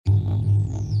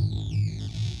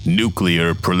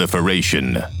nuclear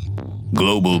proliferation,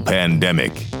 global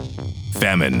pandemic,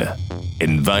 famine,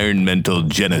 environmental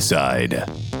genocide,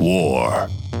 war.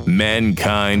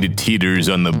 Mankind teeters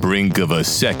on the brink of a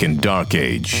second dark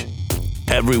age.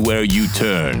 Everywhere you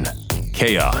turn,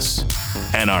 chaos,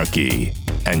 anarchy,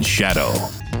 and shadow.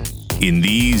 In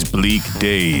these bleak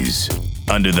days,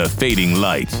 under the fading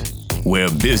light, where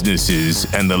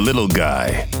businesses and the little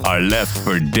guy are left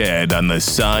for dead on the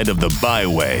side of the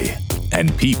byway,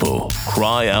 and people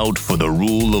cry out for the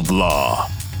rule of law,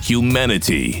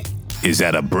 humanity is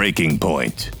at a breaking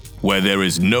point, where there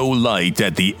is no light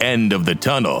at the end of the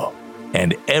tunnel,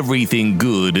 and everything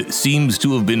good seems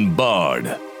to have been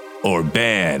barred, or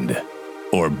banned,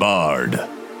 or barred.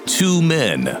 Two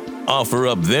men offer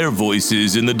up their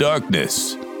voices in the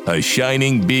darkness, a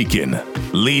shining beacon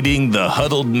leading the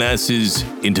huddled masses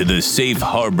into the safe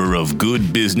harbor of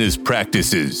good business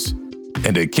practices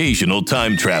and occasional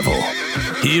time travel.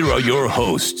 Here are your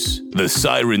hosts, the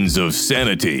Sirens of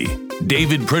Sanity,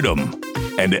 David Pridham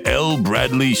and L.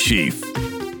 Bradley Sheaf.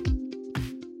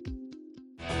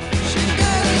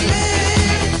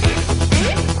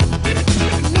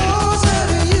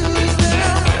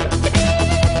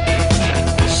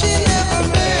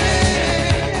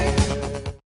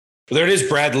 There it is,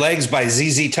 Brad Legs by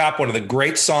ZZ Top, one of the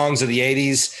great songs of the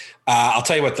 80s. I'll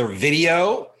tell you what, the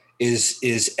video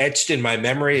is etched in my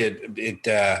memory. It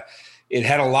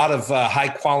had a lot of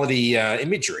high-quality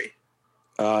imagery.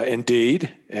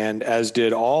 Indeed, and as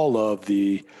did all of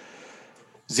the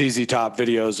ZZ Top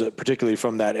videos, particularly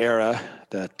from that era,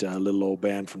 that little old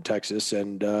band from Texas.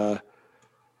 And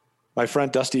my friend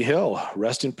Dusty Hill,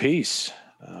 rest in peace.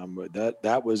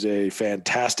 That was a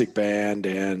fantastic band,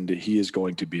 and he is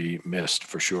going to be missed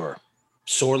for sure.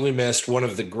 Sorely missed. One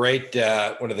of the great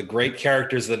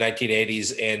characters of the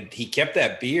 1980s, and he kept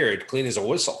that beard clean as a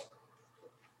whistle.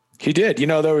 He did. You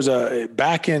know, there was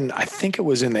back in, I think it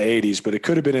was in the 80s, but it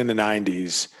could have been in the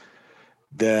 90s.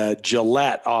 The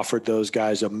Gillette offered those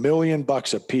guys $1 million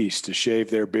a piece to shave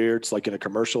their beards, like in a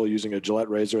commercial using a Gillette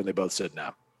razor, and they both said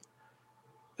no.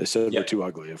 They said we're too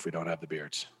ugly if we don't have the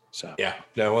beards. So yeah,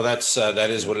 no, well, that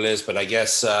is what it is. But I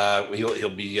guess he'll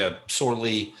be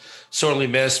sorely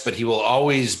missed. But he will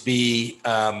always be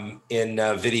in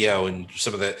video and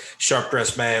some of the Sharp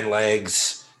Dressed Man,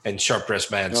 Legs, and Sharp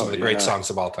Dressed Man, some of the great songs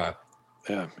of all time.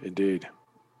 Yeah, indeed.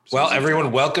 Well,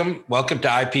 everyone, welcome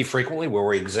to IP Frequently, where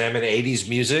we examine 80s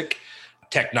music,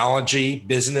 technology,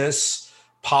 business,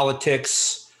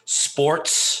 politics,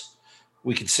 sports.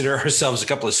 We consider ourselves a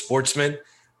couple of sportsmen.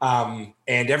 And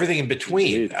everything in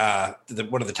between.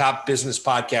 One of the top business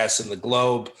podcasts in the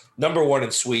globe, number 1 in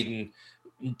Sweden,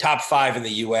 top 5 in the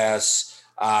U.S.,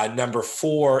 number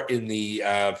 4 in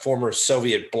the former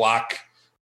Soviet bloc.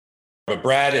 But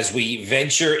Brad, as we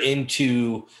venture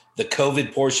into the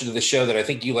COVID portion of the show that I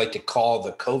think you like to call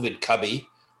the COVID cubby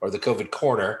or the COVID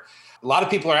corner, a lot of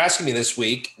people are asking me this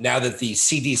week, now that the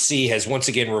CDC has once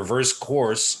again reversed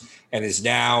course and is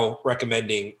now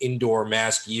recommending indoor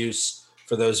mask use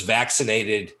for those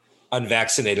vaccinated,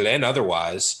 unvaccinated, and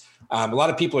otherwise. A lot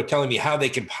of people are telling me how they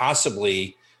can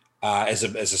possibly, as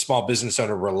a small business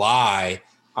owner, rely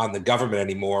on the government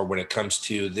anymore when it comes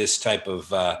to this type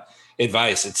of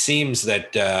advice. It seems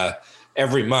that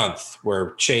every month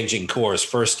we're changing course.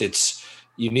 First, it's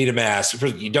you need a mask.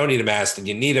 First, you don't need a mask, then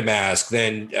you need a mask.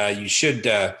 Then you should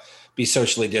be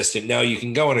socially distant. No, you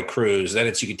can go on a cruise. Then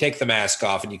it's you can take the mask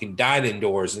off and you can dine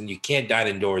indoors. And you can't dine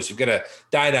indoors. You've got to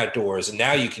dine outdoors. And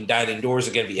now you can dine indoors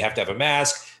again, but you have to have a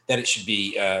mask. Then it should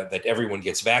be that everyone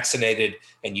gets vaccinated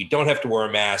and you don't have to wear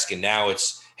a mask. And now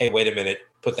it's, hey, wait a minute,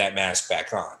 put that mask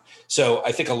back on. So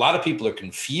I think a lot of people are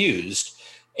confused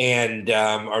and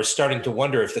are starting to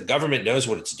wonder if the government knows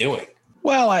what it's doing.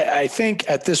 Well, I think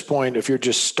at this point, if you're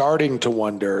just starting to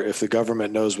wonder if the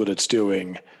government knows what it's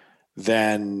doing,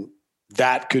 then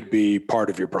that could be part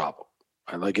of your problem.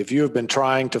 Like if you have been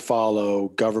trying to follow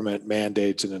government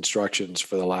mandates and instructions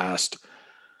for the last,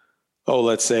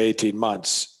 let's say 18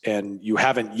 months, and you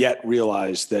haven't yet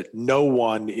realized that no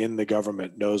one in the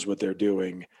government knows what they're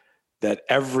doing, that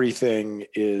everything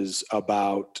is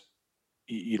about,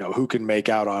 who can make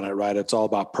out on it, right? It's all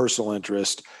about personal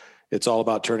interest. It's all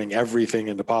about turning everything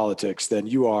into politics. Then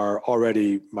you are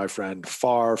already, my friend,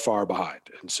 far, far behind.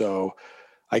 And so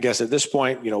I guess at this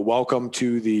point, welcome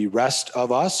to the rest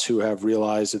of us who have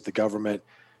realized that the government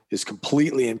is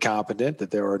completely incompetent,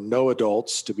 that there are no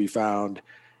adults to be found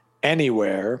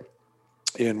anywhere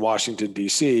in Washington,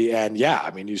 D.C. And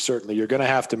you're going to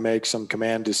have to make some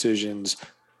command decisions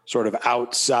sort of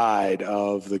outside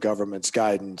of the government's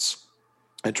guidance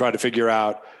and try to figure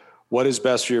out what is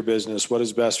best for your business, what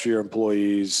is best for your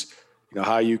employees,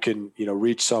 how you can,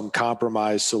 reach some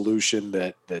compromise solution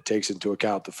that takes into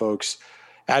account the folks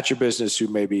at your business who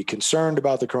may be concerned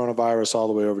about the coronavirus, all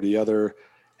the way over to the other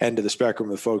end of the spectrum,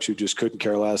 the folks who just couldn't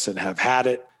care less and have had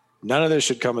it. None of this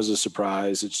should come as a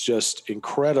surprise. It's just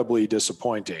incredibly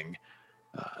disappointing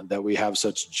that we have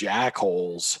such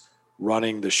jackholes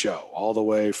running the show, all the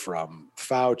way from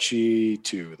Fauci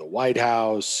to the White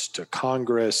House to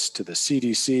Congress to the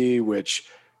CDC, which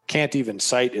can't even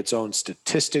cite its own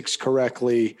statistics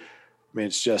correctly. I mean,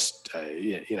 it's just,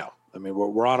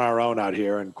 we're on our own out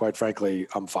here. And quite frankly,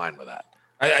 I'm fine with that.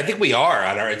 I think we are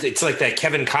on our, it's like that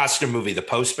Kevin Costner movie, The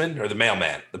Postman, or The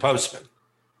Mailman, The Postman.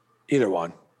 Either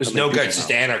one. There's no good, it's just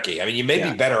anarchy. I mean, you may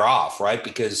be better off, right?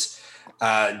 Because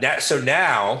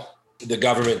now the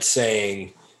government's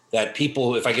saying that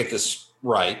people, if I get this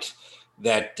right,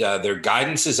 that their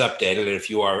guidance is updated. And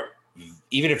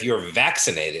even if you're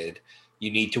vaccinated,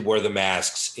 you need to wear the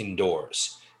masks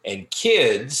indoors. And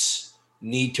kids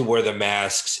need to wear the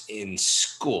masks in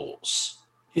schools.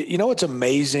 You know what's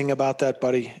amazing about that,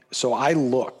 buddy? So I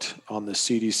looked on the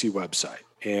CDC website,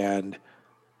 and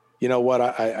you know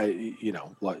what?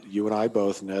 You and I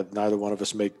both, neither one of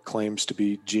us make claims to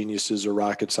be geniuses or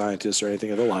rocket scientists or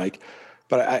anything of the like,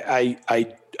 but I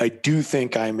do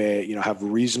think I may, have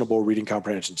reasonable reading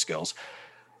comprehension skills.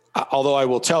 Although I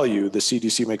will tell you, the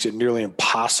CDC makes it nearly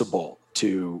impossible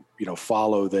to,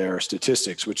 follow their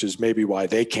statistics, which is maybe why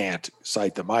they can't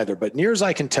cite them either. But near as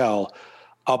I can tell,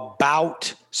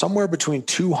 about somewhere between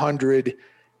 200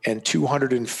 and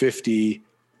 250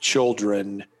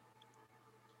 children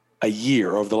a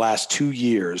year over the last 2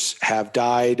 years have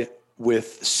died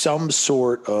with some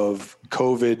sort of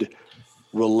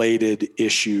COVID-related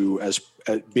issue as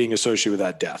being associated with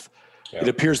that death. Yeah. It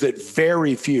appears that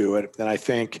very few, and I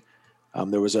think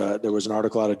there was an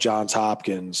article out of Johns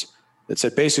Hopkins that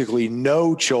said basically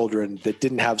no children that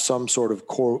didn't have some sort of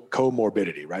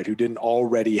comorbidity, right, who didn't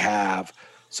already have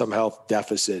some health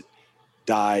deficit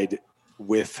died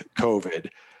with COVID.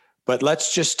 But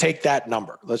let's just take that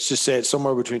number. Let's just say it's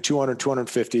somewhere between 200 and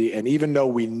 250. And even though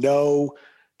we know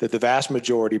that the vast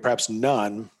majority, perhaps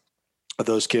none of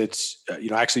those kids,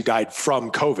 actually died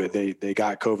from COVID, they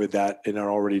got COVID that in an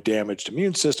already damaged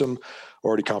immune system,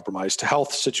 already compromised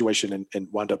health situation,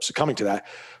 and wound up succumbing to that.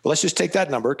 But let's just take that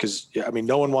number because,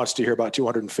 no one wants to hear about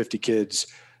 250 kids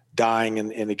dying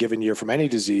in a given year from any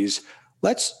disease.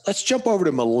 Let's jump over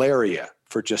to malaria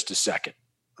for just a second,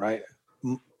 right?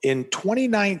 In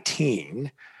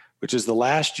 2019, which is the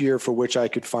last year for which I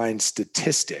could find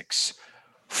statistics,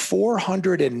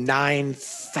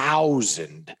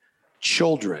 409,000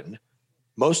 children,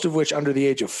 most of which under the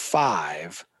age of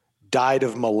 5, died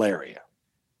of malaria.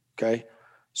 Okay.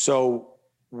 So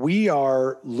we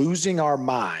are losing our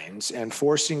minds and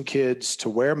forcing kids to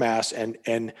wear masks,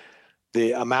 and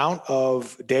the amount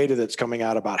of data that's coming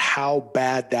out about how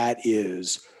bad that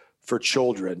is for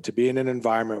children to be in an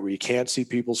environment where you can't see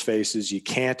people's faces, you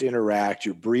can't interact,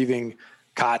 you're breathing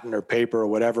cotton or paper or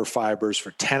whatever fibers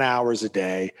for 10 hours a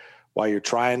day while you're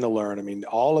trying to learn. I mean,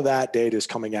 all of that data is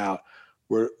coming out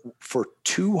where for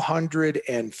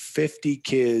 250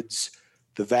 kids,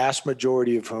 the vast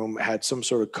majority of whom had some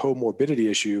sort of comorbidity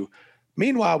issue.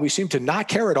 Meanwhile, we seem to not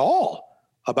care at all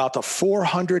about the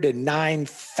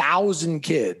 409,000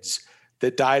 kids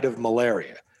that died of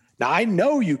malaria. Now, I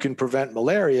know you can prevent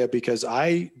malaria because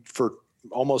I, for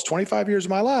almost 25 years of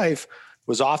my life,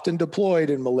 was often deployed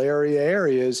in malaria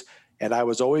areas, and I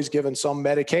was always given some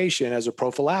medication as a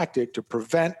prophylactic to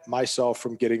prevent myself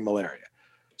from getting malaria.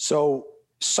 So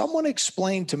someone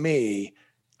explain to me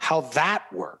how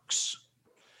that works.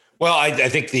 Well, I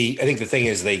think the thing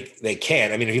is they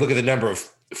can't. I mean, if you look at the number of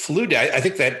flu deaths, I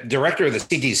think that director of the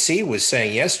CDC was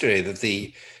saying yesterday that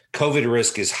the COVID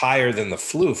risk is higher than the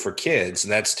flu for kids,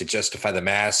 and that's to justify the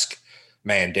mask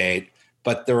mandate.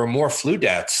 But there are more flu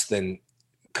deaths than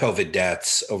COVID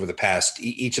deaths over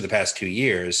each of the past 2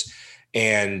 years.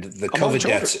 And the among COVID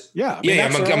children. deaths,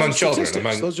 among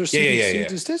children, those are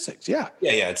CDC statistics. Yeah.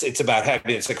 It's about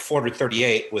it's like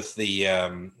 438 with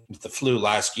the flu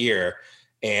last year,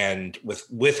 and with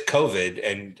COVID,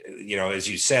 and as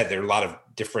you said, there are a lot of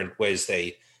different ways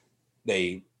they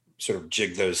sort of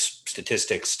jig those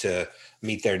statistics to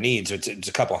meet their needs. It's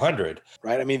a couple hundred,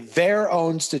 right? I mean, their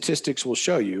own statistics will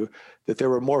show you that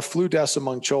there were more flu deaths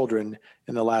among children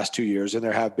in the last 2 years than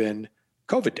there have been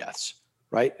COVID deaths.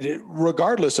 Right?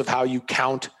 Regardless of how you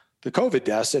count the COVID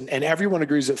deaths, and everyone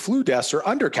agrees that flu deaths are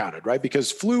undercounted, right?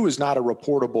 Because flu is not a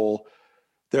reportable.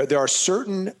 There are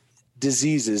certain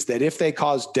diseases that if they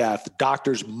cause death,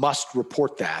 doctors must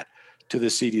report that to the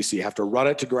CDC, have to run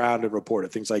it to ground and report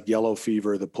it. Things like yellow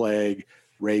fever, the plague,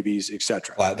 rabies, et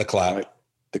cetera. The cloud. Right?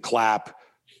 the clap,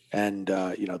 and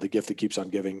the gift that keeps on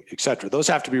giving, et cetera. Those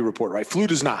have to be reported, right? Flu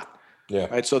does not. Yeah.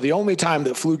 Right. So the only time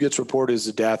that flu gets reported as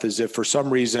a death is if for some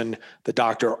reason the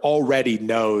doctor already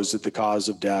knows that the cause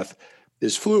of death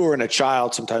is flu, or in a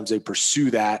child, sometimes they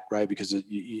pursue that, right? Because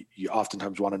you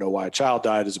oftentimes want to know why a child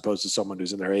died as opposed to someone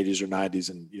who's in their 80s or 90s.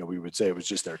 And, we would say it was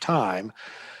just their time.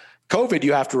 COVID,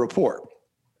 you have to report.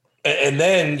 And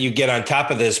then you get on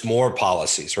top of this more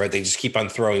policies, right? They just keep on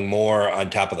throwing more on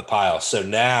top of the pile. So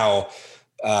now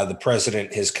the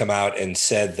president has come out and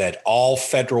said that all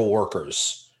federal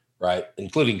workers, right,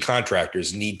 including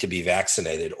contractors, need to be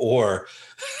vaccinated, or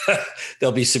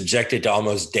they'll be subjected to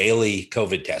almost daily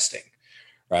COVID testing,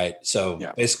 right? So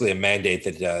basically a mandate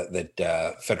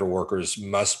that federal workers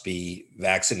must be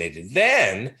vaccinated.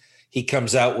 Then he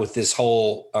comes out with this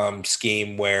whole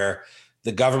scheme where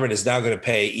the government is now going to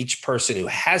pay each person who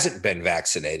hasn't been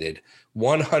vaccinated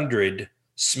 100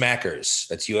 smackers,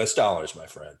 that's US dollars, my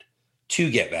friend, to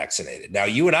get vaccinated. Now,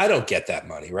 you and I don't get that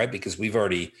money, right? Because we've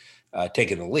already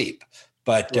taken the leap.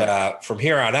 But from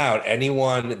here on out,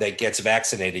 anyone that gets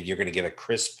vaccinated, you're going to get a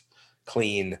crisp,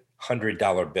 clean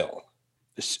 $100 bill.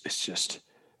 It's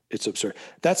absurd.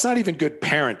 That's not even good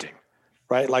parenting,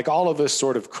 right? Like, all of us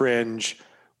sort of cringe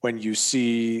when you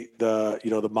see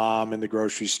the mom in the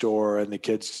grocery store and the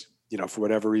kids, for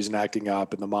whatever reason acting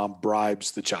up, and the mom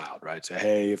bribes the child, right? Say,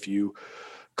 hey, if you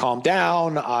calm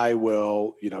down, I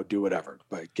will, do whatever,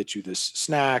 but get you this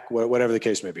snack, whatever the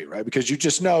case may be, right? Because you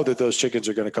just know that those chickens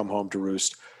are going to come home to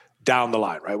roost down the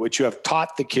line, right? What you have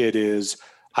taught the kid is,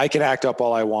 I can act up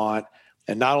all I want,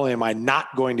 and not only am I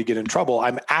not going to get in trouble,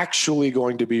 I'm actually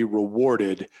going to be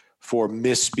rewarded for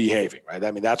misbehaving, right?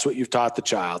 I mean, that's what you've taught the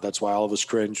child. That's why all of us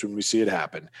cringe when we see it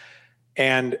happen.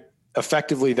 And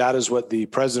effectively, that is what the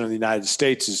president of the United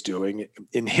States is doing.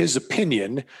 In his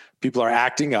opinion, people are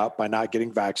acting up by not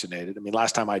getting vaccinated. I mean,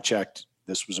 last time I checked,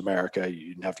 this was America. You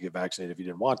didn't have to get vaccinated if you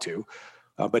didn't want to.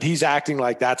 But he's acting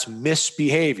like that's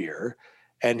misbehavior,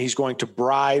 and he's going to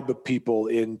bribe people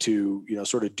into,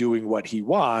 sort of doing what he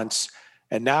wants.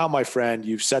 And now, my friend,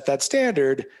 you've set that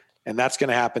standard, and that's going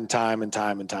to happen time and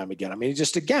time and time again. I mean,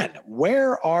 just again,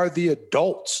 where are the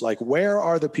adults? Like, where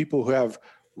are the people who have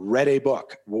read a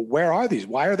book? Well, where are these?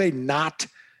 Why are they not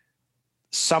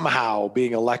somehow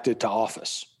being elected to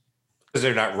office? Because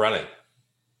they're not running.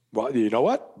 Well, you know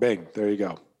what? Bing, there you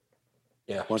go.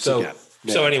 Yeah. Once again.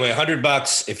 Yeah. So anyway,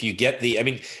 $100 if you get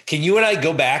can you and I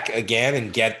go back again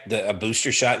and get a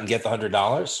booster shot and get the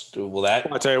 $100? Will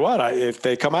that? I'll tell you what, if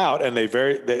they come out, and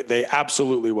they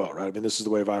absolutely will, right? I mean, this is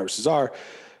the way viruses are.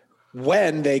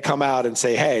 When they come out and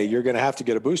say, hey, you're going to have to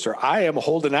get a booster, I am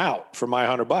holding out for my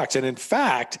 $100. And in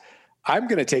fact, I'm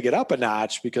going to take it up a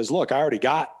notch because, look, I already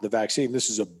got the vaccine. This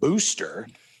is a booster.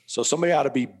 So somebody ought to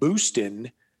be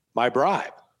boosting my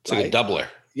bribe. It's like a doubler.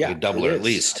 Yeah, like a doubler at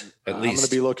least. I'm going to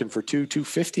be looking for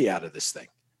 $250 out of this thing.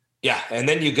 Yeah, and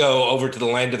then you go over to the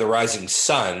land of the rising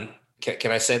sun.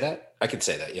 Can I say that? I can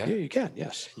say that, yeah? Yeah, you can,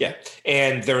 yes. Yeah,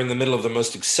 and they're in the middle of the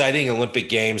most exciting Olympic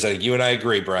Games. I think you and I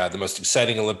agree, Brad, the most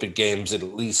exciting Olympic Games in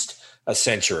at least a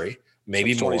century,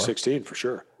 maybe more. 2016 for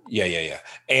sure. Yeah.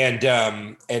 And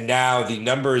now the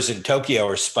numbers in Tokyo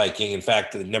are spiking. In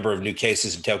fact, the number of new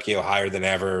cases in Tokyo higher than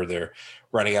ever. They're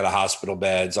running out of hospital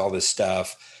beds, all this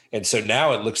stuff. And so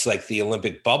now it looks like the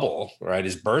Olympic bubble, right,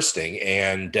 is bursting.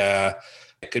 And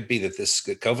it could be that this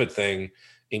COVID thing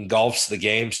engulfs the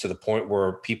games to the point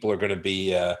where people are going to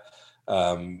be not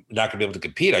going to be able to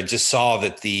compete. I just saw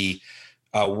that the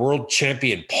world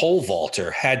champion pole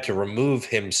vaulter had to remove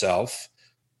himself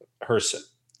from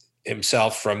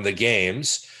the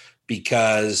games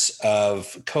because of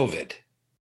COVID.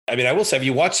 I mean, I will say, have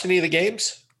you watched any of the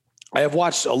games? I have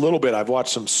watched a little bit. I've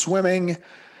watched some swimming.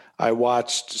 I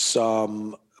watched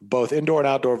some both indoor and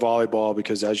outdoor volleyball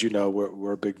because, as you know,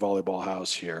 we're a big volleyball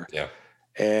house here. Yeah.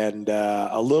 And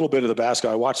a little bit of the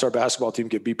basketball. I watched our basketball team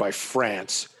get beat by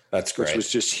France. That's great. Which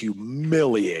was just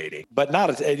humiliating, but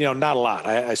not a lot.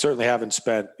 I certainly haven't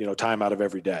spent, time out of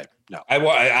every day. No,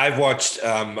 I've watched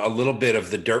a little bit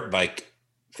of the dirt bike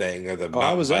thing or the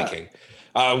mountain biking.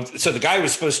 So the guy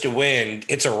was supposed to win.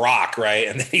 It's a rock, right?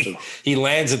 And then he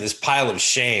lands in this pile of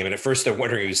shame. And at first they're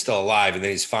wondering he was still alive, and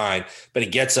then he's fine. But he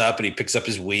gets up and he picks up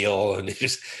his wheel, and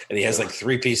he has like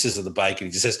 3 pieces of the bike, and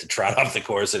he just has to trot off the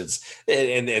course. And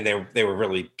they were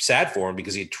really sad for him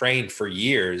because he trained for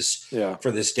years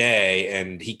for this day,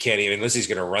 and he can't even, unless he's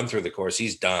going to run through the course,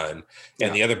 he's done.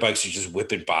 And the other bikes are just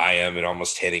whipping by him and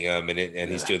almost hitting him, and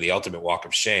he's doing the ultimate walk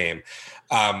of shame.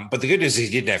 But the good news is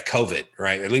he didn't have COVID,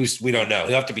 right? At least we don't know.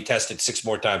 He'll have to be tested 6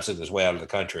 more times on his way out of the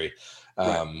country.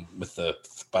 with the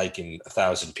bike in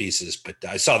 1,000 pieces. But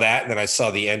I saw that, and then I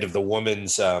saw the end of the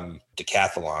women's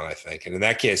decathlon, I think. And in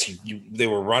that case, they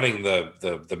were running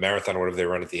the marathon or whatever they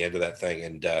run at the end of that thing,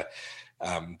 and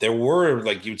there were,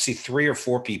 like, you'd see 3 or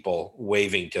 4 people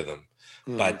waving to them.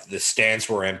 But the stands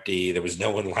were empty. There was no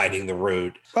one lining the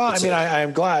route. Well,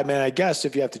 I'm glad. I guess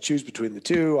if you have to choose between the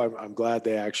two, I'm glad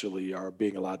they actually are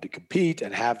being allowed to compete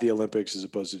and have the Olympics as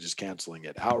opposed to just canceling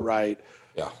it outright.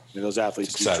 Yeah, those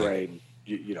athletes do train,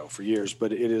 for years,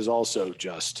 but it is also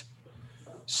just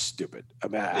stupid.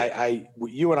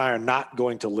 You and I are not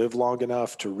going to live long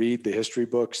enough to read the history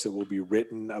books that will be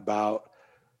written about,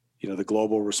 the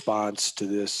global response to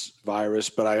this virus.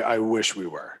 But I wish we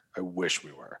were.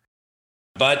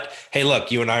 But hey, look,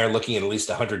 you and I are looking at least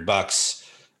 $100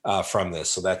 from this.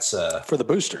 So that's for the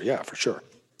booster. Yeah, for sure.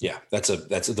 Yeah, that's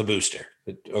the booster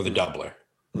or the doubler,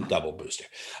 the double booster.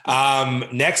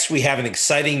 Next, we have an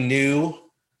exciting new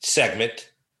segment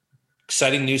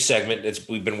that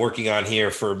we've been working on here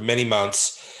for many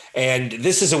months. And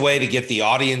this is a way to get the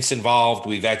audience involved.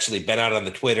 We've actually been out on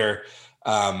the Twitter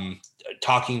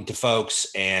talking to folks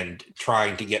and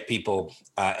trying to get people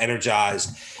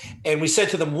energized. And we said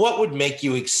to them, what would make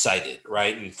you excited,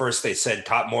 right? And first they said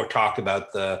more talk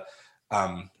about the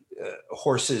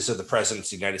horses of the president of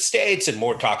the United States, and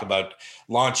more talk about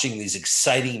launching these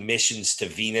exciting missions to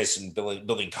Venus and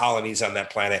building colonies on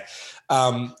that planet.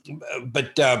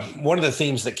 But one of the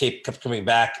themes that kept coming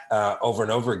back over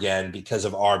and over again because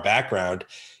of our background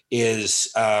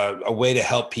is a way to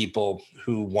help people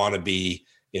who want to be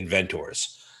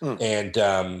inventors. And,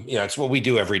 it's what we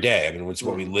do every day. It's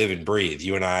what we live and breathe.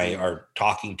 You and I are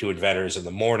talking to inventors in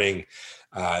the morning,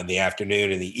 in the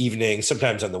afternoon, in the evening,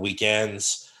 sometimes on the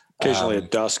weekends. Occasionally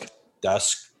at dusk.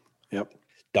 Yep.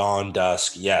 Dawn,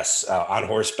 dusk. Yes. On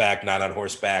horseback, not on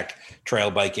horseback, trail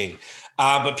biking.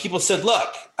 But people said,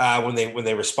 look, when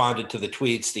they responded to the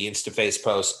tweets, the InstaFace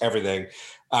posts, everything,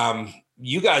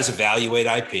 you guys evaluate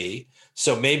IP.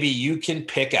 So maybe you can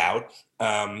pick out,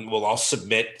 we'll all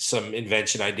submit some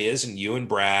invention ideas, and you and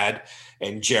Brad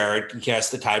and Jared can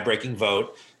cast the tie-breaking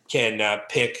vote, can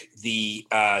pick the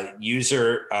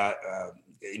user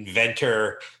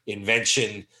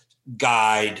invention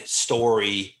guide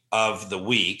story of the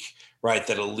week, right?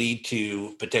 That'll lead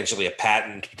to potentially a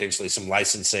patent, potentially some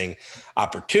licensing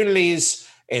opportunities.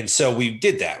 And so we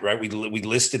did that, right? We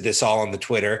listed this all on the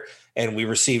Twitter, and we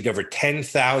received over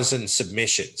 10,000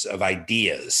 submissions of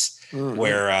ideas.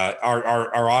 Where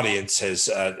our audience has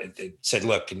said,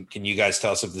 look, can you guys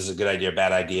tell us if this is a good idea or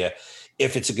bad idea?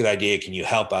 If it's a good idea, can you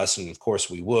help us? And of course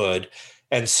we would.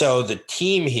 And so the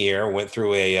team here went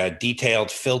through a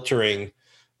detailed filtering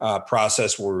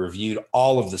process where we reviewed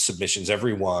all of the submissions,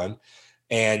 every one.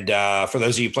 And for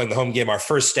those of you playing the home game, our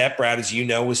first step, Brad, as you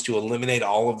know, was to eliminate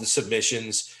all of the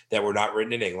submissions that were not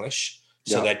written in English.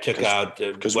 So that took out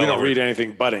because we don't read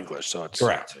anything but English. So it's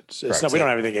correct. We don't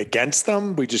have anything against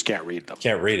them. We just can't read them.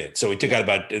 Can't read it. So we took out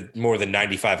about more than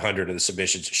 9,500 of the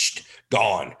submissions.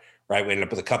 Gone. Right. We ended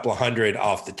up with a couple of hundred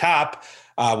off the top.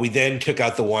 We then took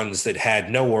out the ones that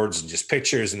had no words and just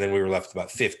pictures, and then we were left with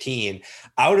about 15.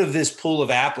 Out of this pool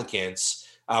of applicants,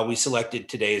 we selected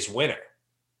today's winner.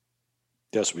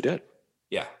 Yes, we did.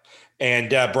 Yeah. And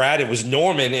Brad, it was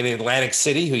Norman in Atlantic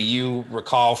City, who you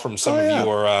recall from some of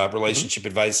your relationship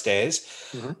advice days.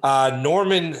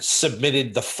 Norman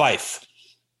submitted the fife.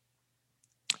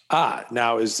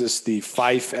 Now is this the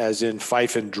fife as in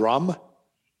fife and drum?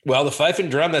 Well, the Fife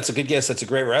and Drum, that's a good guess. That's a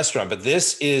great restaurant. But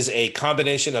this is a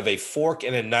combination of a fork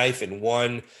and a knife in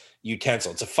one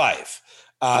utensil. It's a fife.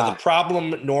 The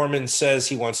problem Norman says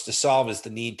he wants to solve is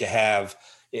the need to have,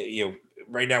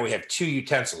 right now we have two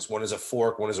utensils. One is a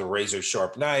fork, one is a razor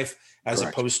sharp knife, as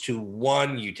opposed to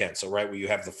one utensil, right? Where you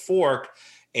have the fork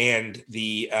and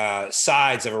the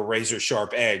sides of a razor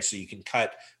sharp edge, so you can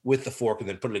cut with the fork and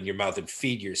then put it in your mouth and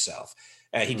feed yourself.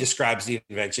 He describes the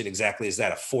invention exactly as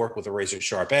that: a fork with a razor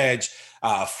sharp edge,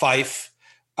 a fife.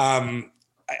 I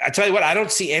tell you what, I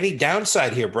don't see any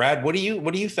downside here, Brad. What do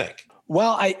you think?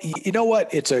 Well, you know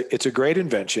what? It's a great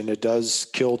invention. It does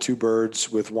kill two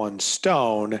birds with one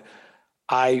stone.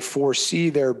 I foresee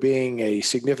there being a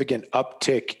significant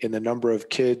uptick in the number of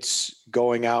kids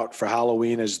going out for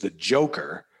Halloween as the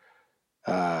Joker,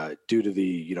 due to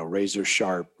the razor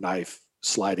sharp knife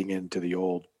sliding into the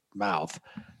old mouth.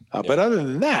 But other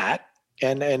than that,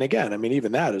 and again,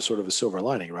 even that is sort of a silver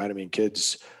lining, right?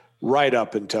 Kids right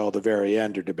up until the very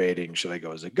end are debating, should I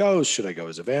go as a ghost? Should I go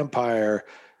as a vampire?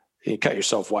 You cut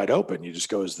yourself wide open. You just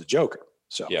go as the Joker.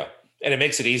 So yeah. And it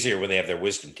makes it easier when they have their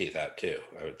wisdom teeth out too,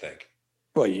 I would think.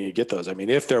 Well, you get those.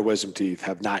 If their wisdom teeth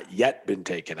have not yet been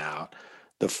taken out,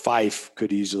 the fife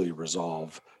could easily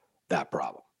resolve that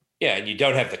problem. Yeah, and you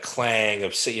don't have the clang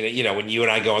of, when you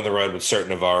and I go on the road with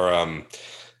certain of our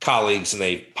colleagues and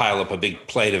they pile up a big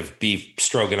plate of beef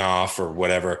stroganoff or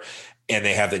whatever, and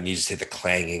they have that, and you just hit the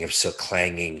clanging,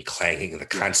 the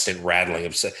constant rattling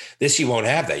of this. You won't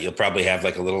have that. You'll probably have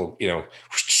like a little, you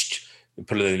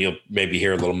put it in, you'll maybe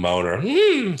hear a little moan or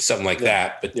something like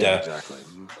that. But exactly.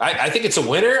 I think it's a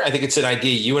winner. I think it's an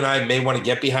idea you and I may want to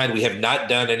get behind. We have not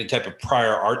done any type of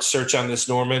prior art search on this,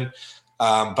 Norman.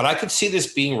 But I could see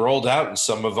this being rolled out in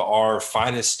some of our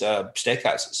finest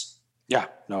steakhouses. Yeah,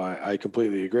 no, I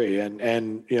completely agree.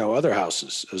 And other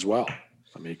houses as well.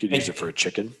 I mean, you could use it for a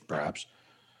chicken, perhaps.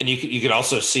 And you could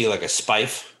also see like a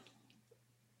spife.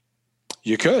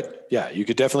 You could. Yeah, you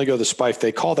could definitely go the spife.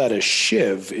 They call that a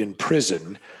shiv in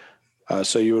prison.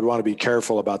 So you would want to be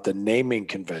careful about the naming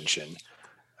convention.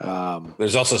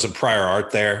 There's also some prior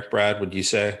art there, Brad, would you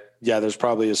say? Yeah, there's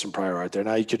probably some prior art there.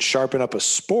 Now you could sharpen up a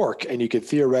spork and you could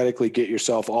theoretically get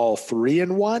yourself all 3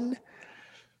 in one.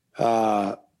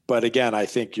 But again, I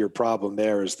think your problem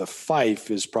there is the fife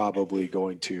is probably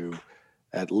going to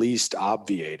at least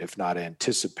obviate, if not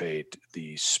anticipate,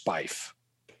 the spife.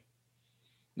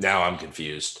 Now I'm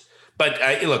confused. But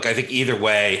look, I think either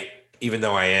way, even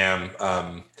though I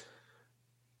am,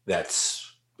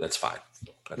 that's fine.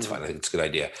 That's fine. I think it's a good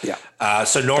idea. Yeah.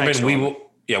 So Norman, Thanks,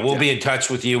 we'll be in touch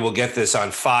with you. We'll get this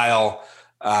on file.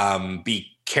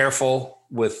 Be careful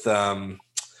with the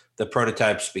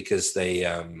prototypes because they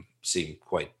seem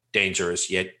quite dangerous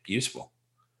yet useful.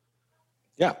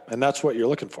 Yeah, and that's what you're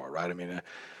looking for, right? I mean,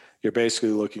 you're basically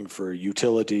looking for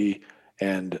utility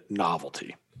and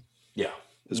novelty. Yeah,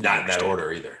 not in that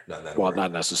order either.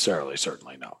 Not necessarily.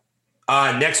 Certainly no.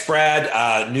 Next, Brad,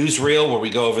 newsreel where we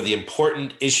go over the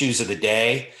important issues of the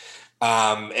day.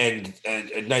 And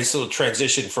a nice little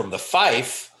transition from the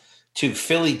fife to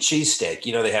Philly cheesesteak.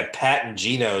 They have Pat and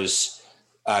Gino's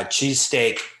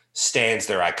cheesesteak stands.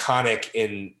 They're iconic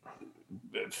in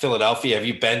Philadelphia. Have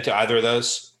you been to either of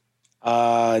those?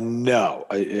 No,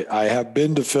 I have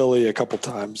been to Philly a couple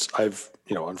times. I've,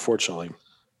 unfortunately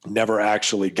never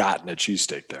actually gotten a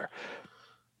cheesesteak there.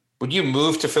 Would you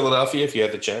move to Philadelphia if you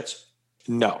had the chance?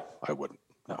 No, I wouldn't.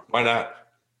 No. Why not?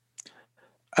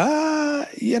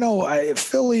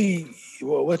 Philly,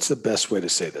 well, what's the best way to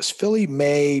say this? Philly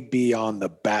may be on the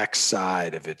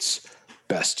backside of its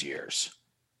best years.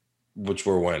 Which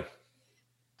were when?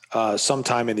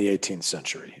 Sometime in the 18th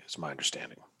century is my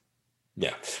understanding.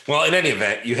 Yeah. Well, in any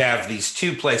event, you have these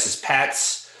two places,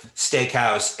 Pat's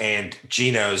Steakhouse and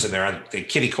Gino's, and they're on the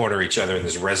kitty corner each other in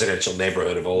this residential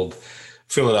neighborhood of old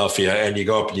Philadelphia. And you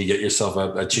go up and you get yourself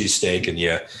a cheesesteak and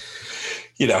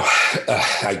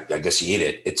I guess you eat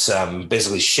it. It's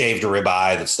basically shaved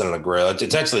ribeye that's done on a grill.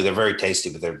 It's actually, they're very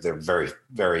tasty, but they're very,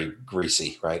 very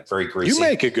greasy, right? Very greasy. You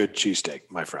make a good cheesesteak,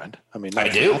 my friend. I mean, I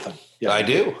do. Yeah, I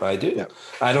do. Yeah.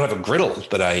 I don't have a griddle,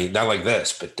 but not like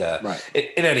this. But right.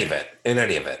 In any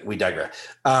event, we digress.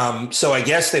 So I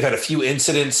guess they've had a few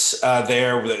incidents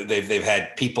there. They've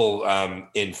had people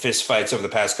in fist fights over the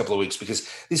past couple of weeks because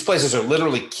these places are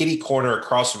literally kitty corner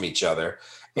across from each other.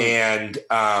 And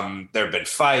there have been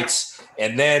fights.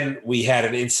 And then we had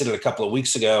an incident a couple of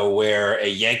weeks ago where a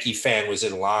Yankee fan was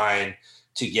in line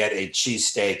to get a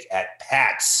cheesesteak at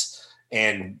Pat's.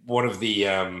 And one of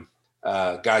the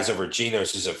guys over at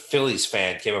Gino's, who's a Phillies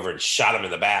fan, came over and shot him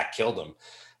in the back, killed him.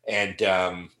 And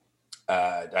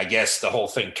I guess the whole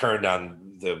thing turned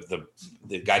on the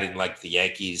guy didn't like the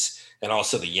Yankees. And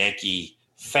also the Yankee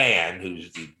fan, who's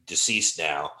deceased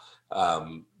now,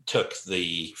 took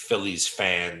the Phillies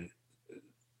fan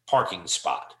parking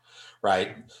spot,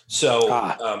 right? So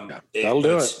that'll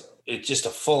do it. It's just a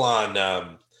full on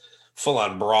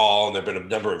brawl, and there've been a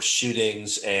number of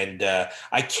shootings. And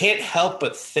I can't help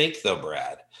but think, though,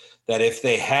 Brad, that if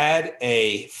they had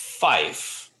a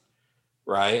fife,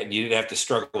 right, and you didn't have to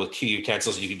struggle with two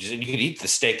utensils, you could eat the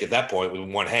steak at that point with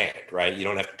one hand, right? You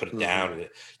don't have to put it down and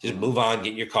just move on,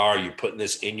 get in your car. You're putting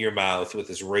this in your mouth with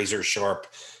this razor sharp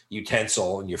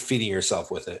utensil and you're feeding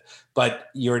yourself with it, but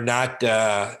you're not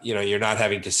you're not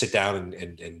having to sit down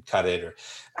and cut it. Or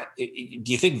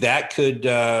do you think that could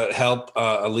help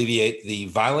alleviate the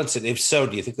violence? And if so,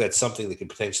 do you think that's something that could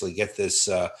potentially get this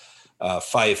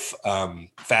fife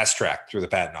fast tracked through the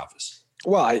patent office?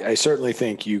 Well, I certainly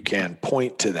think you can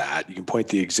point to that. You can point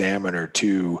the examiner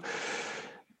to,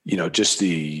 just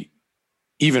the,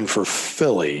 even for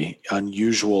Philly,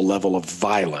 unusual level of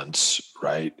violence,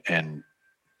 right? And,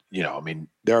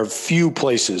 there are few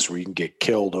places where you can get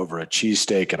killed over a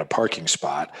cheesesteak at a parking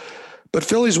spot, but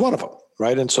Philly's one of them,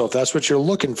 right? And so if that's what you're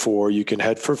looking for, you can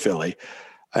head for Philly.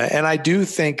 And I do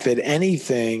think that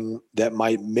anything that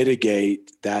might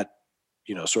mitigate that,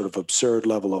 sort of absurd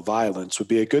level of violence would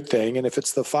be a good thing. And if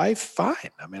it's the 5,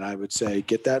 fine. I mean, I would say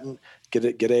get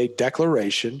a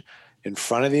declaration in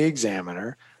front of the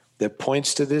examiner that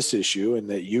points to this issue and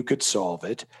that you could solve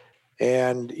it.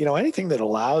 And, anything that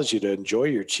allows you to enjoy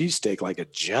your cheesesteak like a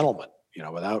gentleman,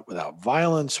 without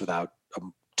violence, without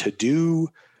to-do,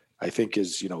 I think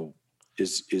is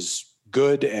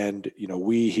good. And,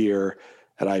 we here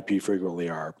at IP frequently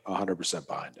are 100%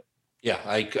 behind it. Yeah,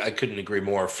 I couldn't agree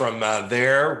more. From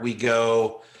there, we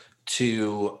go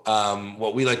to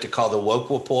what we like to call the woke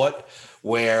report,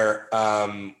 where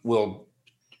we'll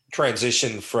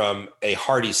transition from a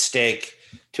hearty steak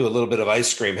to a little bit of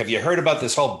ice cream. Have you heard about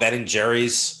this whole Ben and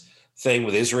Jerry's thing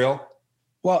with Israel?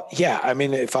 Well, yeah. I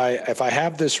mean, if I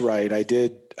have this right, I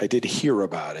did hear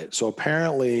about it. So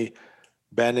apparently,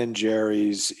 Ben and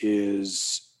Jerry's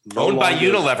is owned by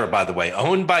Unilever, by the way,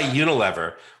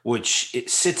 which it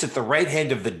sits at the right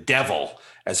hand of the devil,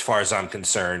 as far as I'm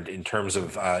concerned, in terms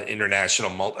of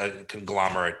international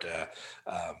conglomerate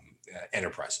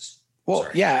enterprises. Well,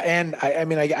 Sorry. Yeah, and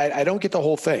I don't get the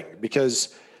whole thing,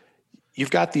 because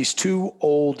you've got these two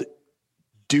old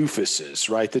doofuses,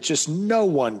 right, that just no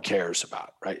one cares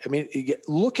about, right? I mean,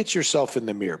 look at yourself in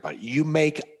the mirror, buddy. You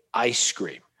make ice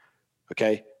cream,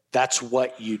 okay? That's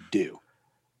what you do.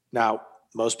 Now,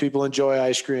 most people enjoy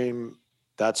ice cream.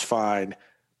 That's fine.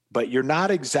 But you're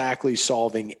not exactly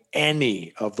solving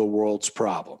any of the world's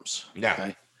problems. Yeah.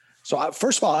 Okay? So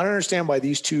first of all, I don't understand why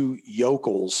these two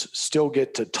yokels still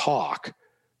get to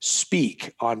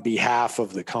speak on behalf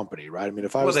of the company, right? I mean,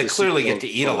 if I was they clearly CEO get to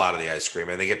eat a lot of the ice cream,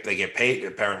 and they get paid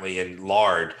apparently in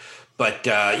lard. But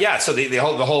so the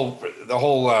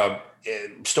whole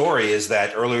story is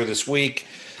that earlier this week,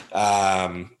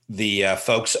 the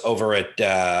folks over at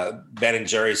Ben and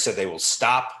Jerry's said they will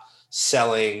stop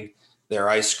selling their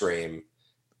ice cream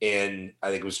in, I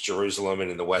think it was Jerusalem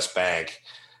and in the West Bank,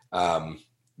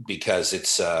 because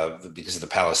it's because of the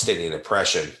Palestinian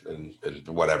oppression and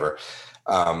whatever.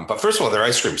 But first of all, their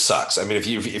ice cream sucks. I mean, if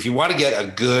you want to get a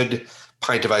good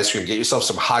pint of ice cream, get yourself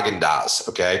some Haagen-Dazs,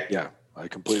 okay? Yeah, I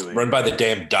completely. Run by the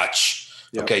damn Dutch,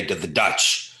 Yep. okay? The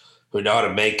Dutch, who know how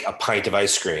to make a pint of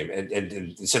ice cream, and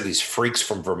instead of these freaks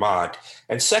from Vermont.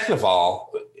 And second of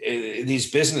all,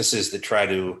 these businesses that try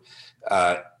to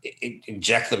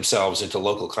inject themselves into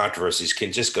local controversies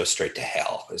can just go straight to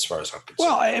hell, as far as I'm concerned.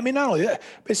 Well, I mean, not only that,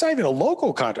 but it's not even a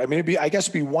local controversy. I mean,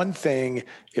 it'd be one thing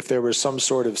if there was some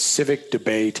sort of civic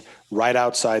debate right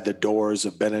outside the doors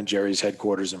of Ben and Jerry's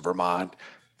headquarters in Vermont.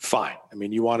 Fine. I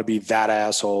mean, you want to be that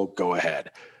asshole, go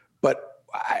ahead. But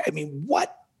I mean,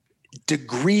 what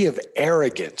degree of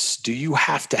arrogance do you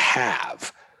have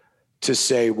to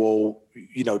say, well,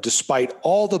 despite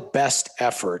all the best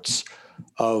efforts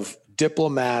of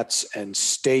diplomats and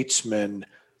statesmen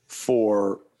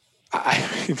for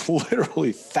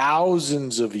literally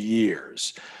thousands of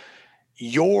years,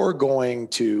 you're going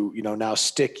to, now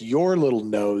stick your little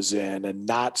nose in and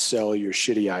not sell your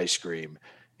shitty ice cream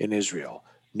in Israel.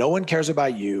 No one cares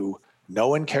about you. No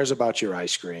one cares about your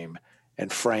ice cream.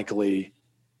 And frankly,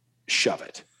 shove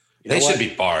it. They should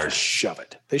be barred. Just shove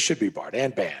it. They should be barred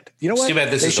and banned. You know what? Too bad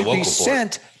this they is the should be local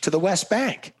sent to the West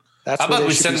Bank. That's How about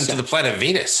we send them them to the planet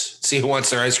Venus? See who wants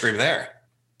their ice cream there.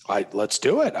 Let's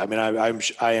do it. I mean,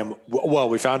 I am. Well,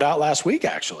 we found out last week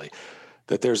actually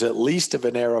that there's at least a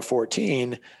Venera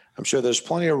 14. I'm sure there's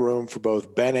plenty of room for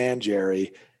both Ben and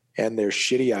Jerry and their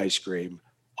shitty ice cream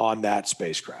on that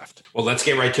spacecraft. Well, let's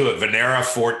get right to it. Venera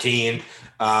 14,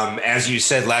 as you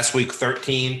said last week,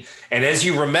 13. And as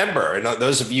you remember, and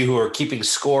those of you who are keeping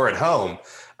score at home,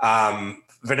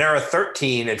 Venera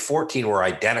 13 and 14 were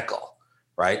identical,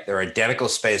 right? They're identical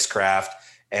spacecraft,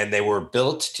 and they were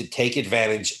built to take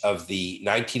advantage of the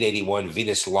 1981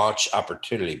 Venus launch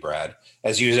opportunity, Brad,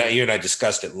 as you and I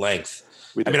discussed at length.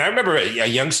 I mean, I remember a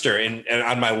youngster, and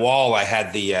on my wall, I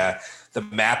had the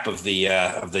map of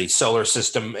the solar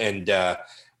system, and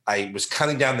I was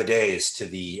counting down the days to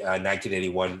the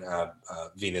 1981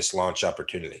 Venus launch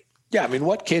opportunity. Yeah, I mean,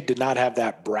 what kid did not have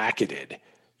that bracketed?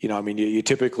 I mean, you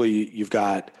typically, you've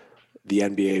got the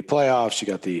NBA playoffs, you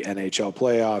got the NHL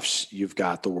playoffs, you've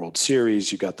got the World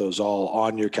Series, you've got those all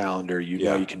on your calendar. You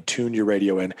know, you can tune your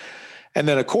radio in. And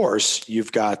then, of course,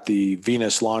 you've got the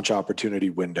Venus launch opportunity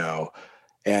window.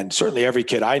 And certainly every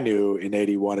kid I knew in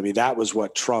 81, I mean, that was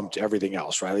what trumped everything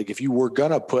else, right? Like if you were going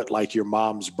to put like your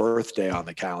mom's birthday on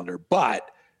the calendar,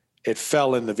 but it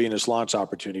fell in the Venus launch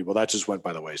opportunity, well, that just went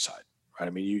by the wayside, right?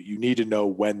 I mean, you need to know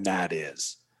when that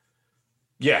is.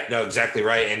 Yeah, no, exactly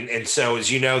right. And so,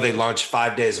 as you know, they launched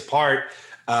 5 days apart.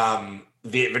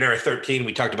 Venera 13,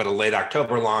 we talked about a late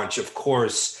October launch. Of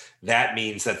course, that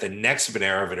means that the next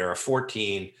Venera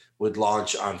 14, would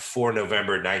launch on 4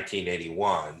 November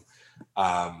 1981.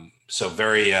 So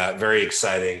very, very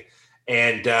exciting.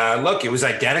 And look, it was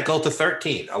identical to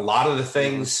 13. A lot of the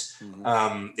things,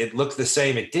 it looked the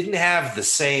same. It didn't have the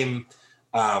same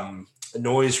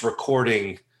noise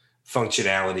recording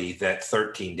functionality that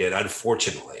 13 did,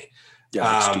 unfortunately. Yeah,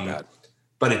 that's too bad.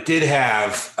 But it did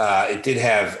have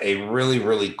a really,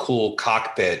 really cool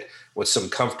cockpit with some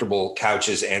comfortable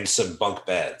couches and some bunk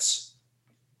beds.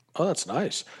 Oh, that's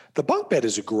nice. The bunk bed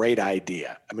is a great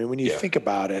idea. I mean, when you think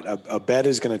about it, a bed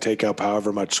is going to take up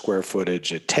however much square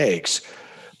footage it takes.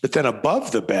 But then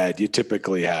above the bed, you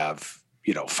typically have,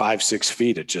 5-6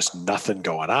 feet of just nothing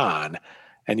going on.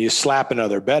 And you slap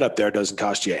another bed up there, it doesn't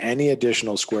cost you any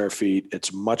additional square feet.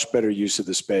 It's much better use of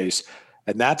the space.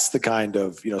 And that's the kind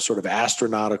of, sort of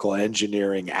astronautical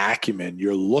engineering acumen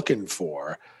you're looking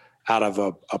for out of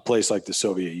a place like the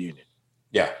Soviet Union.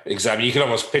 Yeah, exactly. You can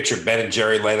almost picture Ben and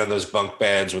Jerry laying on those bunk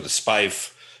beds with a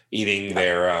spife eating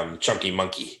their chunky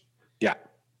monkey. Yeah,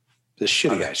 the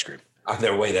shitty ice cream on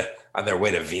their way to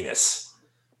Venus.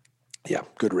 Yeah,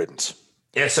 good riddance.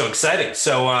 Yeah, so exciting.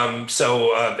 So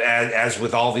as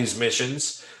with all these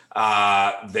missions,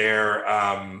 there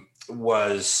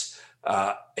was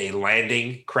a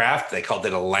landing craft. They called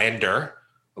it a lander.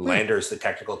 Lander is the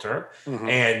technical term,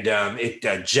 and it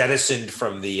jettisoned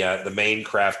from the main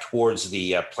craft towards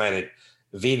the planet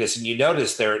Venus. And you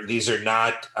notice these are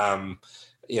not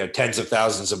tens of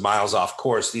thousands of miles off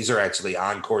course. These are actually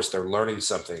on course. They're learning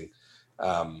something.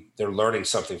 They're learning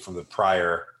something from the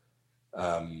prior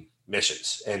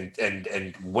missions.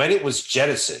 And when it was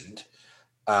jettisoned,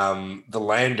 the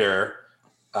lander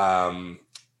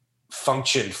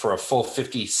functioned for a full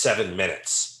 57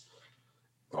 minutes.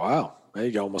 Wow.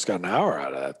 You almost got an hour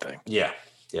out of that thing. Yeah.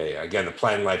 Again, the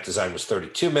planned life design was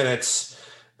 32 minutes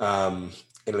in an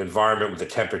environment with a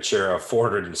temperature of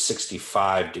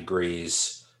 465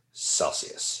 degrees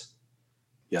Celsius.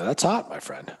 Yeah, that's hot, my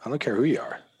friend. I don't care who you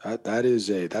are.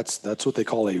 That's what they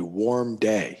call a warm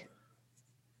day.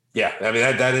 Yeah, I mean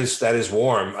that is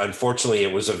warm. Unfortunately,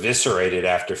 it was eviscerated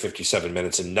after 57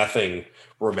 minutes, and nothing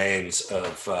remains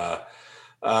of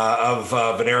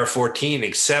Venera 14,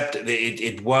 except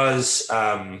it was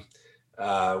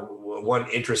one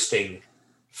interesting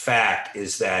fact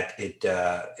is that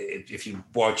if you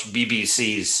watch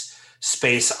BBC's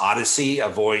Space Odyssey, A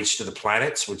Voyage to the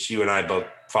Planets, which you and I both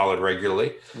followed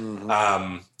regularly,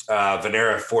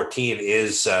 Venera 14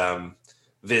 is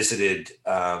visited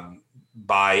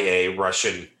by a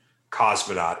Russian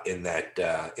cosmonaut in that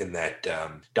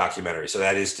documentary. So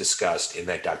that is discussed in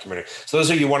that documentary. So those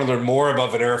of you who want to learn more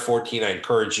about Venera 14, I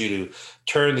encourage you to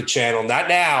turn the channel. Not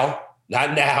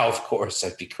now, of course,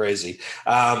 that'd be crazy.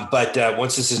 But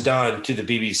once this is done, to the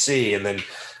BBC, and then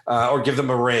or give them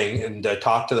a ring and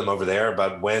talk to them over there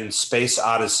about when Space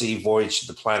Odyssey Voyage to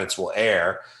the Planets will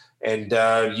air. And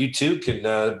you too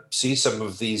can see some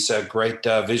of these great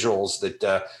visuals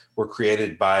that were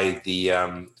created by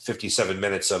the 57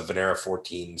 minutes of Venera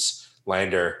 14's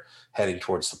lander heading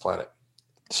towards the planet.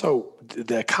 So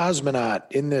the cosmonaut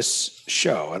in this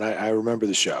show, and I remember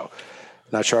the show,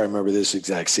 not sure I remember this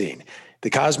exact scene. The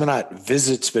cosmonaut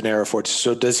visits Venera 14.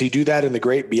 So does he do that in the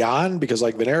great beyond? Because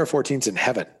like Venera 14's in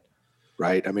heaven,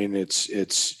 right? I mean, it's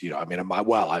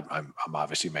I'm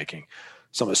obviously making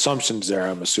some assumptions there.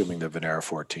 I'm assuming that Venera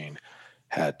 14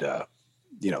 had,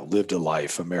 lived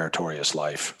a meritorious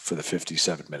life for the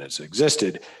 57 minutes it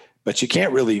existed, but you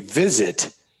can't really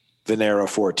visit Venera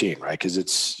 14, right? Because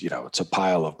it's a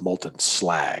pile of molten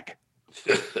slag.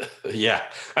 Yeah.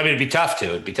 I mean, it'd be tough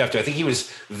to. I think he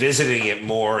was visiting it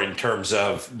more in terms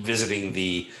of visiting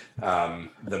the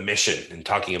mission and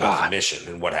talking about the mission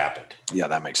and what happened. Yeah,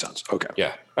 that makes sense. Okay.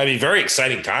 Yeah. I mean, very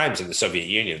exciting times in the Soviet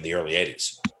Union in the early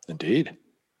 80s. Indeed.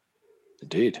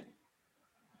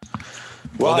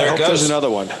 Well, I hope there's another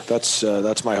one. That's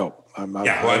my hope. I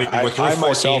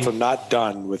myself am not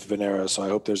done with Venera, so I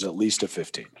hope there's at least a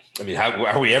 15. I mean, how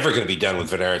are we ever going to be done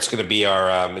with Venera? It's going to be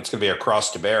our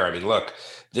cross to bear. I mean, look,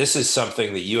 this is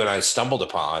something that you and I stumbled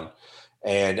upon,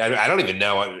 and I don't even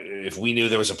know if we knew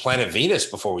there was a planet Venus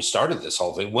before we started this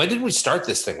whole thing. When did we start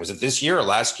this thing? Was it this year or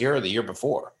last year or the year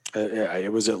before?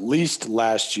 It was at least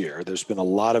last year. There's been a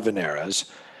lot of Veneras.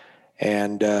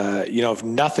 And, if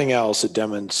nothing else, it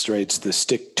demonstrates the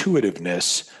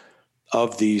stick-to-itiveness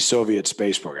of the Soviet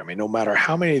space program. I mean, no matter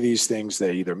how many of these things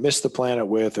they either miss the planet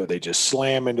with, or they just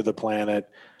slam into the planet,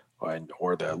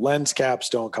 or the lens caps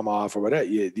don't come off, or whatever,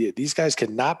 these guys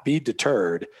cannot be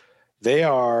deterred. They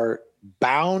are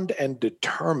bound and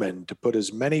determined to put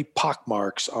as many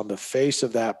pockmarks on the face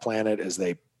of that planet as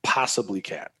they possibly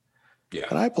can. Yeah.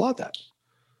 And I applaud that.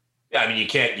 Yeah. I mean, you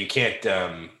can't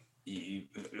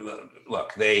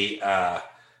look, they've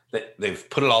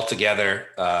put it all together.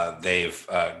 They've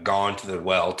gone to the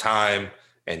well time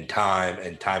and time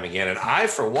and time again. And I,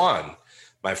 for one,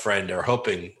 my friend, are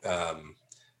hoping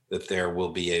that there will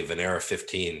be a Venera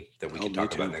 15 that we can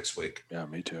talk about next week. Yeah,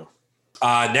 me too.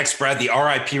 Next, Brad, the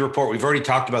RIP report. We've already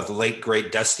talked about the late,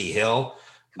 great Dusty Hill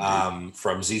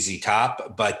from ZZ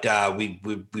Top, but we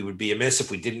would be amiss if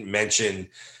we didn't mention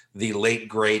the late,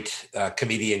 great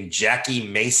comedian Jackie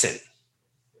Mason.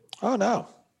 Oh, no.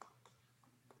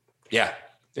 Yeah.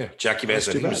 Jackie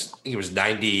Mason. He was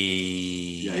 90.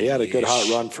 Yeah, he had a good hot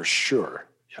run for sure.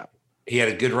 Yeah. He had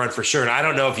a good run for sure. And I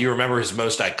don't know if you remember his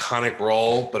most iconic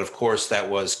role, but of course that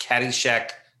was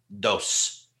Caddyshack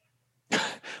Dos.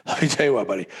 Let me tell you what,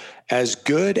 buddy. As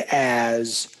good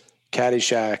as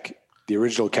Caddyshack, the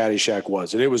original Caddyshack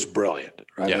was, and it was brilliant,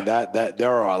 right? Yeah. I mean, that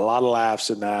there are a lot of laughs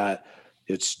in that.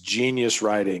 It's genius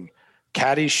writing.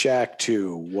 Caddyshack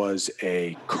 2 was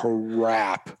a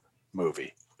crap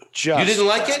movie. You didn't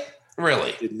like it?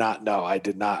 Really? Did not. No, I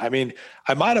did not. I mean,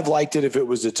 I might have liked it if it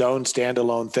was its own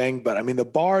standalone thing, but I mean, the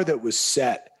bar that was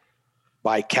set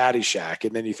by Caddyshack,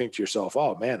 and then you think to yourself,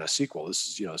 oh man, a sequel, this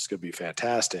is, it's going to be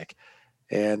fantastic.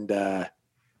 And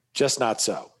just not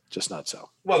so.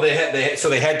 Well, they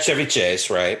had Chevy Chase,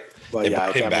 right? Well, he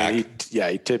tipped.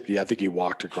 Yeah, I think he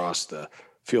walked across the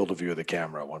field of view of the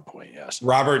camera at one point. Yes.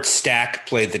 Robert Stack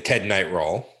played the Ted Knight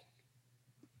role.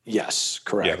 Yes,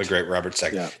 correct. Yeah, the great Robert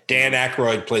Stack. Yeah. Dan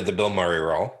Aykroyd played the Bill Murray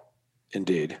role.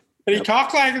 Indeed. And he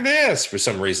talked like this for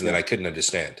some reason that I couldn't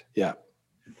understand. Yeah.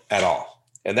 At all.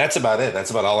 And that's about it.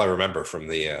 That's about all I remember from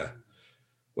the.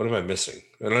 What am I missing?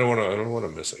 I don't know what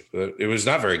I'm missing. But it was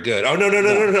not very good. Oh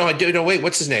no! I do. No, wait.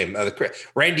 What's his name?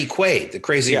 Randy Quaid, the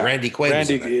crazy Randy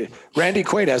Quaid. Randy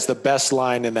Quaid has the best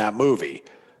line in that movie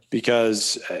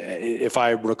because if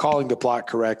I'm recalling the plot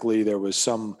correctly, there was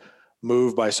some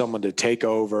move by someone to take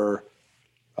over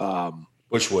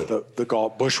Bushwood,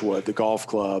 the golf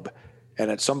club, and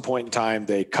at some point in time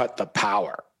they cut the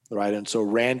power, right? And so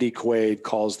Randy Quaid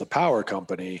calls the power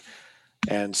company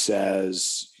and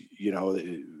says,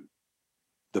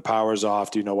 the power's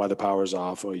off. Do you know why the power's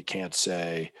off? Oh, you can't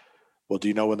say. Well, do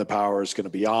you know when the power is going to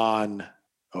be on?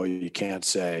 Oh, you can't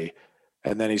say.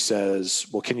 And then he says,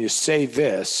 well, can you say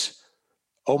this?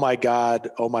 Oh my God,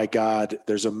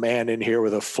 there's a man in here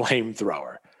with a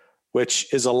flamethrower,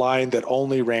 which is a line that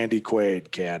only Randy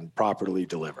Quaid can properly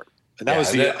deliver. And I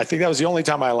think that was the only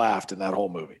time I laughed in that whole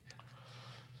movie.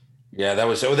 Yeah, there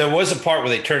was a part where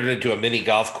they turned it into a mini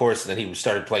golf course, and then he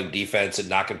started playing defense and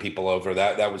knocking people over.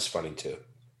 That was funny too.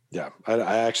 Yeah,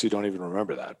 I actually don't even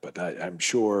remember that, but I'm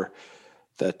sure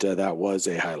that that was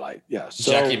a highlight. Yeah,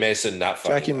 so Jackie Mason, not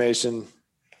funny. Jackie Mason,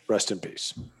 rest in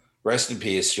peace. Rest in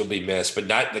peace. You'll be missed, but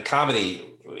not the comedy.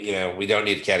 We don't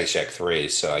need Caddyshack 3,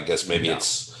 so I guess maybe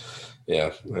it's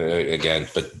again.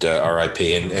 But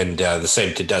R.I.P. and the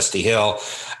same to Dusty Hill.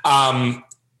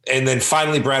 And then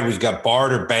finally, Brad, we've got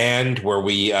Barred or Banned, where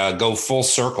we go full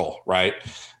circle, right?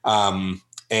 And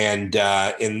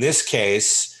in this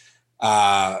case,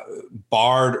 Barred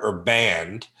or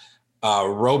Banned,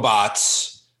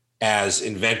 robots as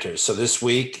inventors. So this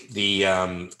week,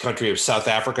 the country of South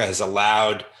Africa has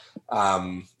allowed,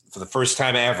 for the first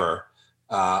time ever,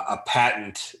 a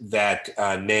patent that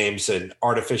names an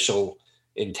artificial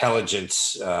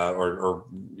intelligence or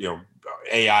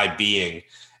AI being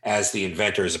as the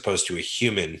inventor as opposed to a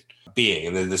human being.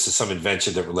 And then this is some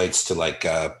invention that relates to like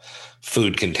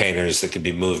food containers that can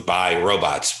be moved by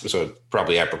robots. So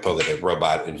probably apropos that a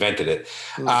robot invented it.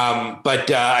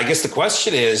 But I guess the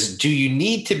question is, do you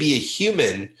need to be a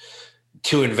human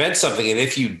to invent something? And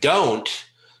if you don't,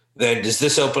 then does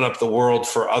this open up the world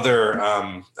for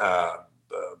other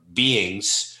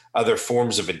beings, other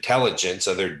forms of intelligence,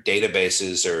 other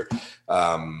databases, or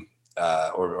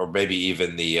maybe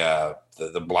even the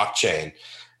blockchain,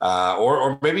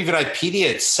 or maybe even IPedia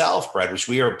itself, Brad, which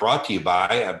we are brought to you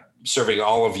by, serving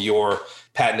all of your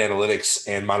patent analytics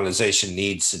and monetization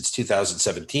needs since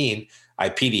 2017.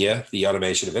 IPedia, the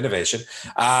automation of innovation.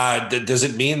 Does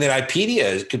it mean that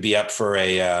IPedia could be up for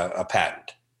a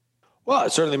patent? Well,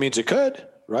 it certainly means it could,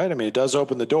 right? I mean, it does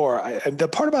open the door. And the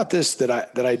part about this that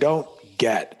I don't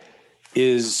get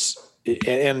is,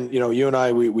 and you and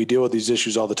I, we deal with these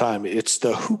issues all the time. It's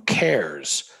the who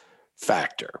cares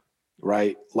factor,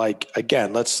 right? Like,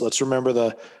 again, let's remember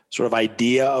the sort of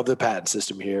idea of the patent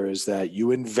system here is that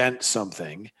you invent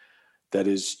something that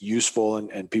is useful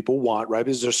and people want, right?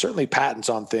 Because there's certainly patents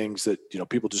on things that,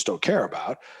 people just don't care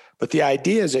about. But the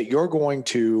idea is that you're going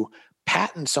to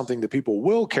patent something that people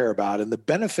will care about. And the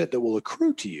benefit that will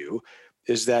accrue to you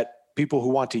is that people who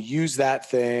want to use that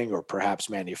thing or perhaps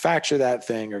manufacture that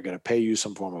thing are going to pay you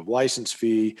some form of license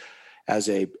fee as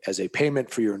a payment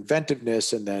for your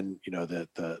inventiveness, and then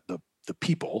the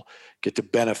people get to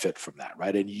benefit from that,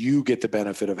 right? And you get the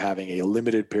benefit of having a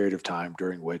limited period of time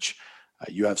during which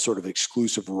you have sort of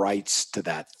exclusive rights to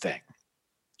that thing,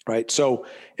 right? So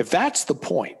if that's the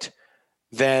point,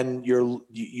 then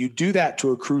you do that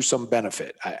to accrue some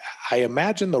benefit. I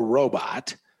imagine the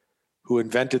robot who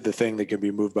invented the thing that can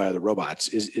be moved by other robots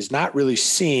is not really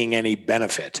seeing any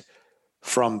benefit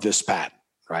from this patent,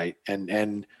 right?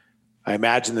 And I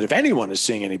imagine that if anyone is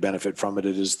seeing any benefit from it,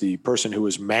 it is the person who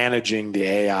is managing the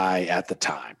AI at the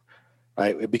time,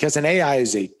 right? Because an AI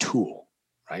is a tool,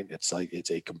 right?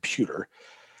 It's a computer.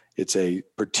 It's a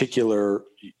particular,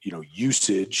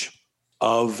 usage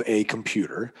of a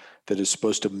computer that is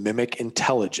supposed to mimic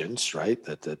intelligence, right?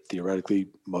 That theoretically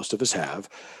most of us have.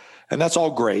 And that's all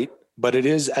great. But it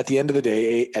is, at the end of the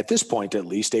day, at this point at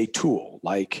least, a tool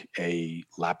like a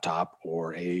laptop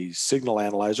or a signal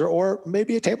analyzer or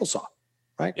maybe a table saw,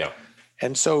 right? Yeah.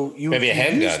 And so you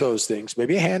use those things,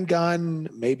 maybe a handgun,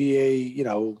 maybe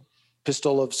a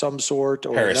pistol of some sort,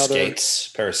 or pair of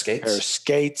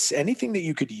skates, anything that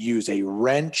you could use, a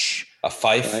wrench, a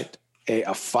fife, right?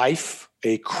 A fife,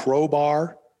 a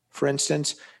crowbar, for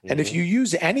instance. Mm-hmm. And if you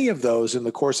use any of those in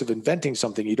the course of inventing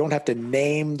something, you don't have to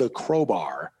name the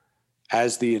crowbar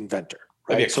as the inventor,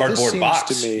 right? Maybe a cardboard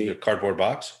box. To me, a cardboard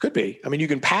box? Could be. I mean, you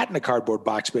can patent a cardboard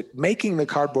box, but making the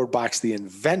cardboard box the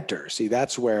inventor, see,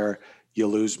 that's where you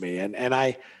lose me. And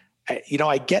I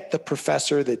get the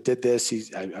professor that did this.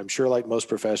 I'm sure, like most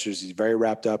professors, he's very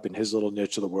wrapped up in his little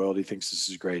niche of the world. He thinks this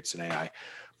is great. It's an AI.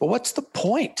 But what's the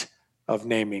point of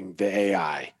naming the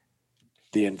AI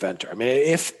the inventor? I mean,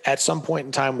 if at some point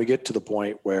in time we get to the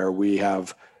point where we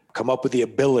have come up with the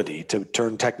ability to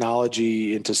turn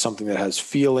technology into something that has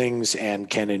feelings and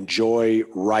can enjoy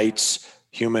rights,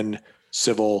 human,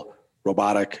 civil,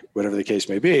 robotic, whatever the case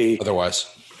may be, otherwise,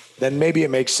 then maybe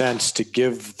it makes sense to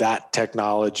give that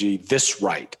technology this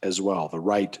right as well, the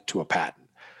right to a patent.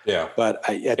 Yeah. But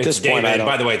at this point,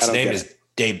 by the way, its name is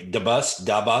Dabus.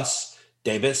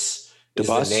 Is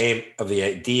the name of the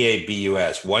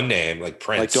Dabus. One name, like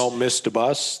Prince. Like don't miss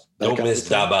Dabus. Don't miss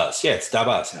Dabus. Yeah, it's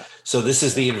Dabus. Yeah. So this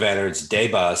is the inventor. It's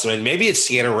Dabus. I mean, maybe it's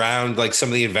to get around like some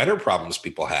of the inventor problems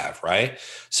people have, right?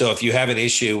 So if you have an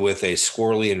issue with a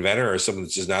squirrely inventor or something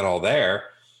that's just not all there,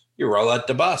 you roll out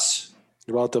Dabus.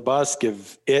 You roll out Dabus,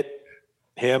 give it,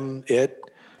 him, it.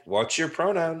 What's your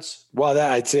pronouns? Well,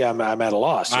 I'd say I'm at a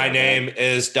loss. My name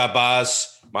is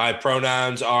Dabus. My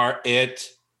pronouns are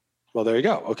it. Well, there you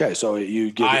go. Okay, so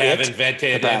you give I have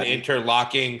invented an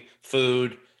interlocking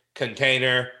food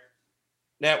container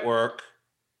network.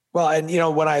 Well, and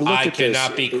when I look at this, I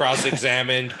cannot be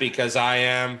cross-examined because I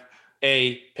am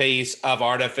a piece of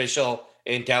artificial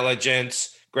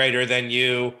intelligence greater than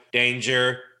you.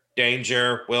 Danger.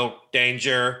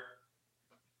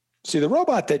 See, the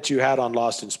robot that you had on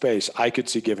Lost in Space, I could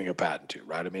see giving a patent to,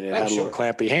 right? I mean, it had little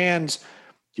clampy hands.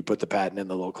 You put the patent in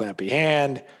the little clampy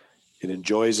hand. It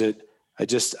enjoys it. I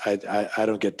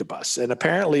don't get Dabus. And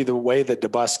apparently the way that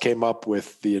Dabus came up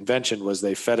with the invention was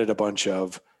they fed it a bunch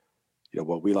of,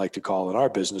 what we like to call in our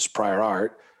business prior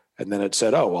art. And then it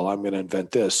said, oh, well, I'm going to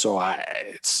invent this. So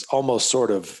it's almost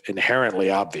sort of inherently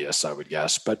obvious, I would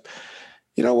guess. But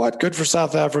you know what? Good for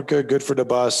South Africa. Good for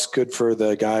Dabus. Good for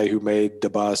the guy who made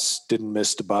Dabus, didn't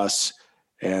miss Dabus.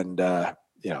 And,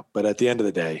 but at the end of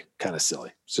the day, kind of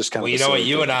silly. It's just kind of. Well, you know what?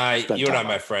 You and I,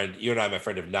 my friend,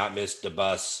 have not missed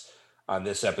Dabus on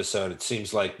this episode. It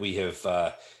seems like we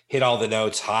have hit all the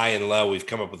notes high and low. We've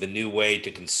come up with a new way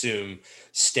to consume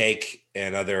steak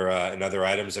and other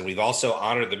items. And we've also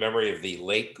honored the memory of the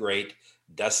late, great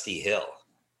Dusty Hill.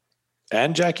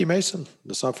 And Jackie Mason.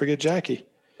 Let's not forget Jackie.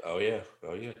 Oh, yeah.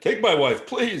 Take my wife,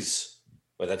 please.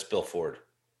 Well, that's Bill Ford.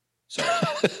 Sorry.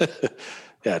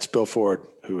 Yeah, it's Bill Ford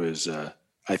who is,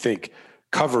 I think,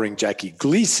 covering Jackie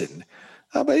Gleason.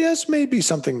 But yes, maybe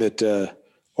something that,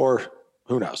 or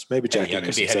who knows? Maybe Jackie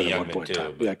Mason said at one point in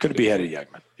time. Yeah, could be Hetty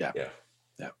Youngman. Yeah.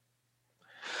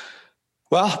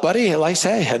 Well, buddy, like I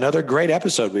say, another great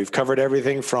episode. We've covered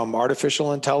everything from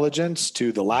artificial intelligence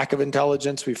to the lack of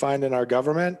intelligence we find in our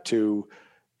government to,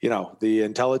 the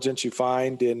intelligence you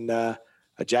find in a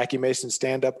Jackie Mason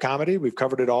stand-up comedy. We've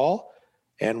covered it all.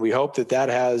 And we hope that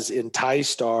has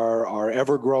enticed our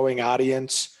ever-growing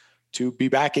audience to be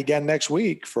back again next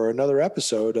week for another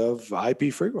episode of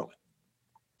IP Frequently.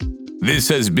 This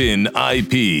has been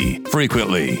IP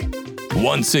Frequently.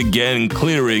 Once again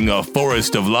clearing a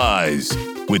forest of lies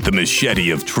with the machete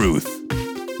of truth.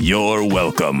 You're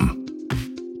welcome.